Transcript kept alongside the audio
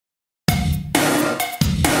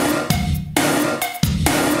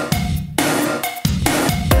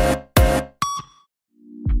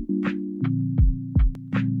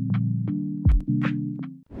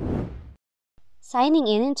Signing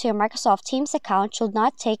in into your Microsoft Teams account should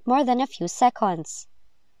not take more than a few seconds.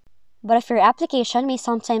 But if your application may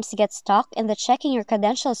sometimes get stuck in the checking your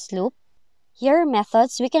credentials loop, here are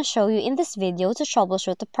methods we can show you in this video to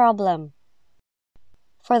troubleshoot the problem.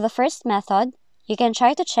 For the first method, you can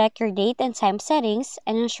try to check your date and time settings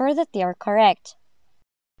and ensure that they are correct.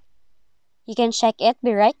 You can check it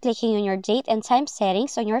by right-clicking on your date and time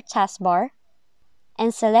settings on your taskbar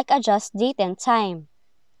and select Adjust Date and Time.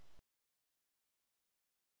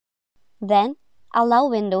 Then, allow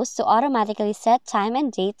Windows to automatically set time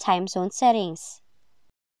and date time zone settings.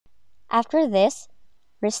 After this,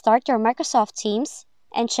 restart your Microsoft Teams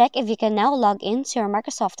and check if you can now log into your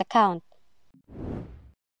Microsoft account.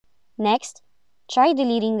 Next, try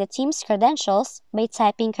deleting the Teams credentials by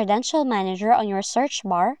typing Credential Manager on your search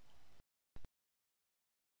bar.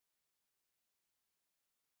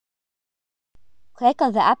 Click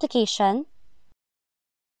on the application,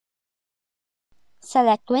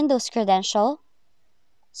 select Windows Credential,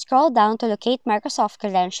 scroll down to locate Microsoft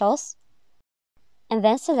Credentials, and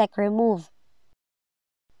then select Remove.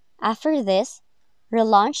 After this,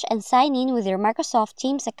 relaunch and sign in with your Microsoft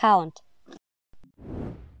Teams account.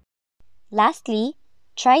 Lastly,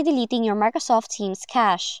 try deleting your Microsoft Teams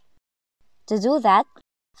cache. To do that,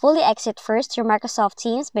 fully exit first your Microsoft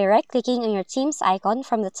Teams by right-clicking on your Teams icon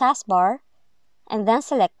from the taskbar, and then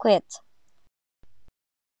select Quit.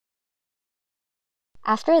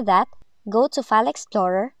 After that, go to File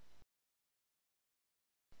Explorer,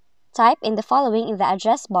 type in the following in the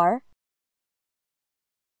address bar,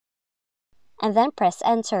 and then press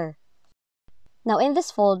Enter. Now in this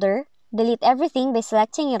folder, delete everything by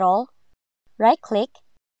selecting it all, right-click,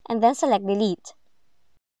 and then select Delete.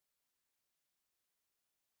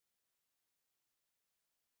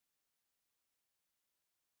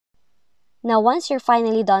 Now once you're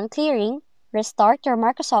finally done clearing, restart your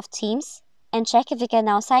Microsoft Teams and check if you can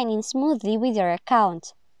now sign in smoothly with your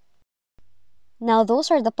account. Now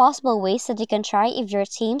those are the possible ways that you can try if your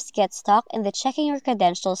Teams gets stuck in the checking your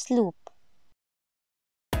credentials loop.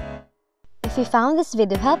 If you found this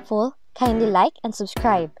video helpful, kindly like and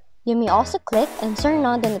subscribe. You may also click and turn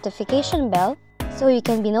on the notification bell so you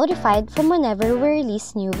can be notified from whenever we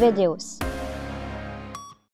release new videos.